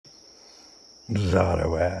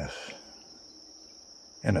Zadoas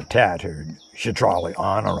in a tattered shatrali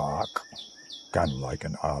anorak, kind of like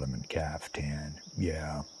an Ottoman caftan.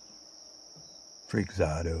 Yeah. Freak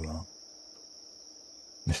Zadu, huh?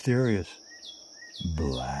 Mysterious.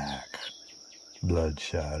 Black.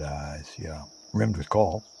 Bloodshot eyes, yeah. Rimmed with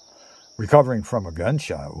coal. Recovering from a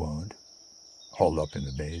gunshot wound. Holed up in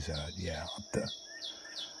the Bezad, yeah.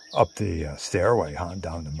 Up the stairway, huh?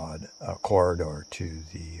 Down the mud corridor to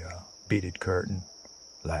the beaded curtain.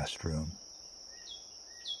 Last room.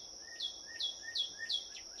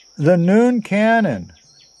 The noon cannon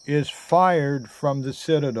is fired from the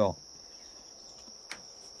citadel.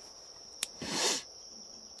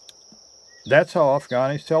 That's how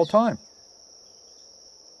Afghanis tell time.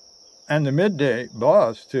 And the midday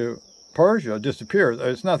bus to Persia disappears.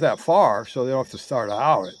 It's not that far, so they don't have to start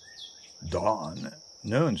out at dawn.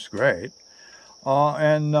 Noon's great.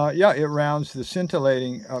 Yeah, it rounds the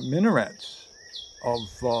scintillating minarets of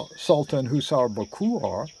Sultan Husar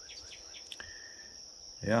Bakur.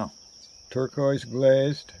 Yeah, turquoise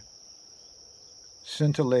glazed,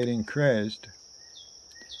 scintillating crazed.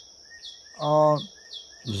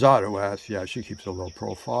 Zadoas, yeah, she keeps a low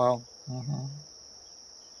profile.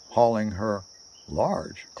 Hauling her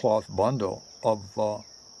large cloth bundle of,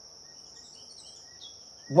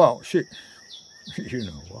 well, you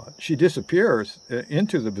know what, she disappears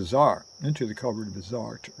into the bazaar, into the covered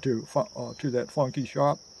bazaar, to that funky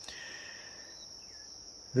shop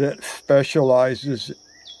that specializes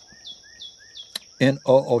in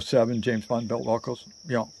 007 James Bond belt buckles.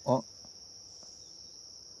 You know,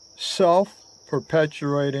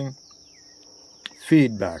 self-perpetuating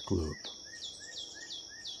feedback loop.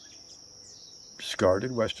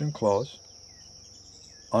 Discarded Western clothes,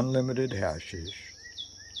 unlimited hashish,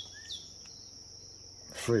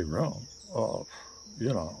 free room,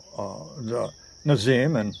 the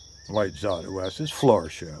Nazim and White Zadoas's floor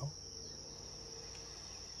show.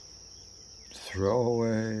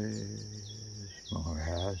 Throwaways, more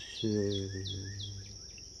hashish.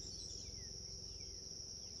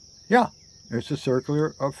 Yeah, it's a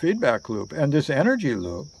circular feedback loop. And this energy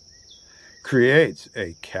loop creates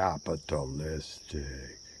a capitalistic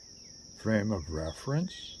frame of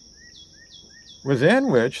reference within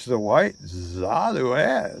which the white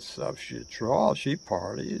Zadoas of Chitral, she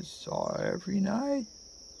parties every night,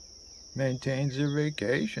 maintains their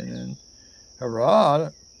vacation in Herat,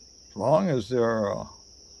 as long as they're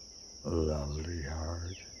lovely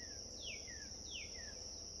heart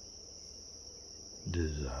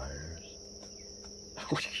desires.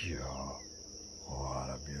 Oh, yeah. What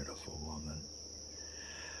a beautiful woman.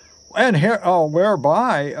 And here,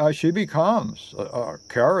 whereby she becomes a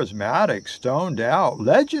charismatic, stoned out,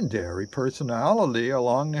 legendary personality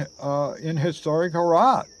along in historic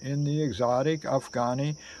Herat, in the exotic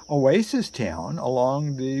Afghani oasis town,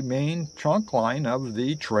 along the main trunk line of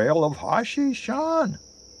the Trail of Hashishan.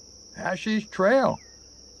 Hashish Trail.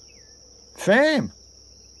 Fame.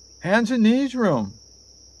 Hands and knees room.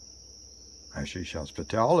 Hashish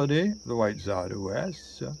hospitality, the White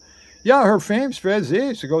Zadoas. Yeah, her fame spreads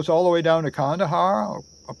east. It goes all the way down to Kandahar,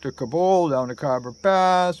 up to Kabul, down to Khyber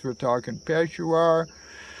Pass. We're talking Peshawar,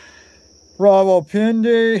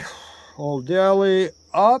 Rawalpindi, Old Delhi,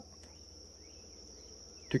 up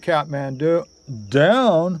to Kathmandu,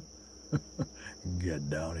 down. Get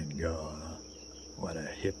down and go. Huh? What a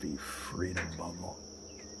hippie freedom bubble.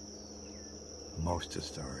 Most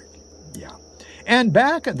historic. Yeah. And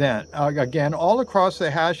back then, again, all across the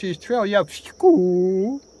Hashish Trail, you have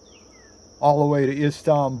all the way to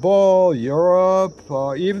Istanbul, Europe.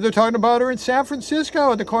 Even they're talking about her in San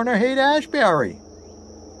Francisco at the corner of Haight-Ashbury.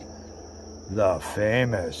 The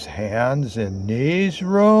famous hands and knees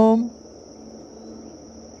room,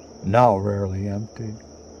 now rarely empty.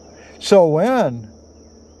 So when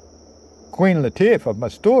Queen Latif of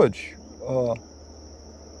Mastuj,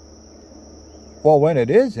 when it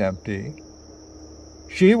is empty,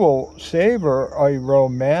 she will savor a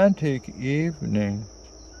romantic evening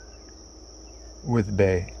with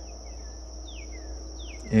Bey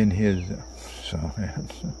in his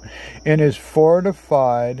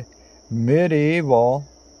fortified medieval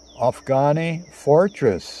Afghani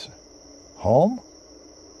fortress home.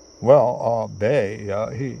 Well, Bey,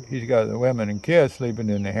 he's got the women and kids sleeping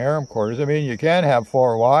in the harem quarters. I mean, you can't have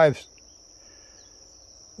 4 wives,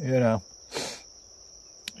 you know,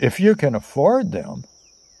 if you can afford them.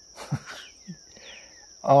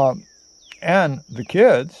 And the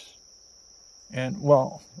kids, and,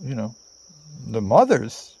 well, you know, the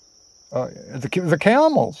mothers, the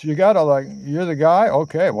camels, you gotta, like, you're the guy?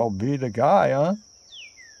 Okay, well, be the guy, huh?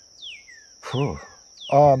 Whew.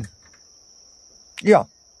 Yeah.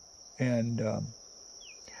 and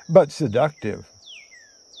but seductive.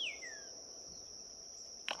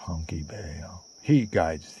 Hunky Bear. He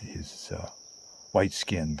guides his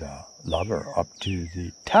white-skinned lover up to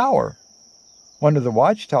the tower, one of the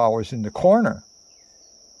watchtowers in the corner.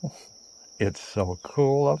 It's so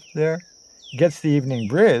cool up there. Gets the evening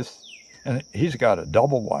breeze, and he's got a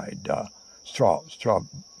double-wide straw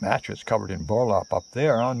mattress covered in burlap up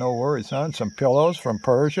there. Oh, no worries, son. Some pillows from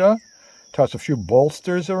Persia. Toss a few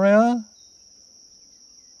bolsters around.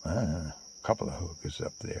 A couple of hookahs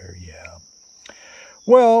up there, yeah.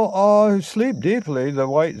 Well, sleep deeply, the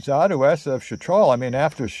white Zadhuess of Shatrol. I mean,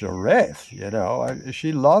 after Sharif, you know,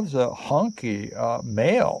 she loves a hunky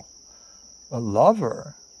male, a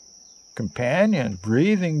lover, companion,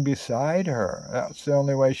 breathing beside her. That's the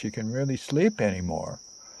only way she can really sleep anymore.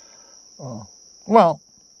 Well,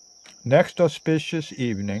 next auspicious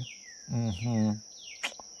evening.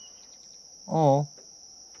 Oh,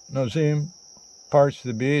 Nazim parts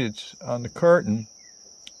the beads on the curtain.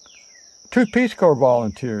 2 Peace Corps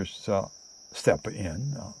volunteers step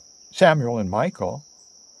in, Samuel and Michael.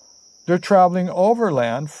 They're traveling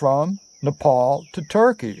overland from Nepal to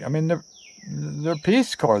Turkey. I mean, they're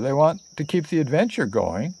Peace Corps. They want to keep the adventure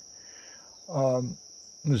going.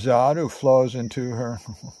 Zadhu flows into her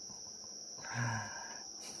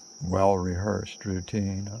well-rehearsed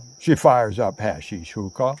routine. She fires up hashish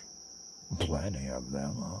hookah. Plenty of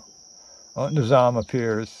them. Nizam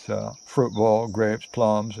appears, fruit bowl, grapes,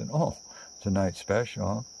 plums, and tonight's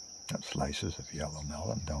special, slices of yellow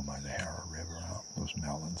melon down by the Hara River. Those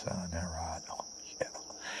melons they're hot. Oh, yeah.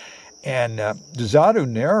 And Zadhu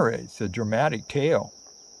narrates a dramatic tale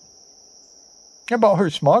about her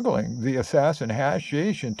smuggling the assassin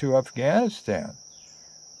hashish into Afghanistan,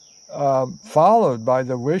 followed by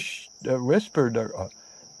the whispered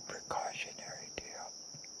precautionary tale.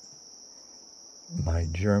 My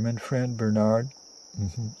German friend Bernard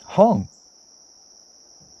hung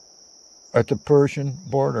at the Persian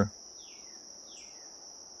border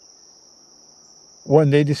when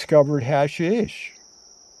they discovered hashish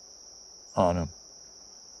on him.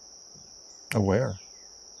 Where?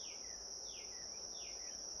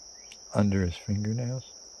 Under his fingernails.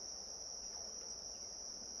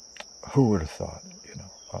 Who would have thought, you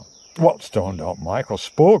know? Well, stoned out Michael,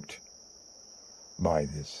 spooked by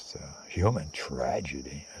this human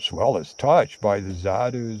tragedy, as well as touched by the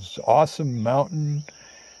Zadhu's awesome mountain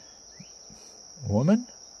woman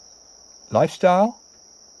lifestyle,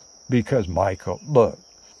 because Michael, look,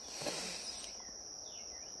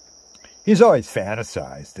 he's always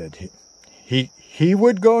fantasized that he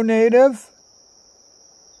would go native,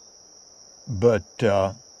 but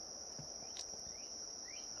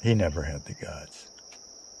he never had the guts.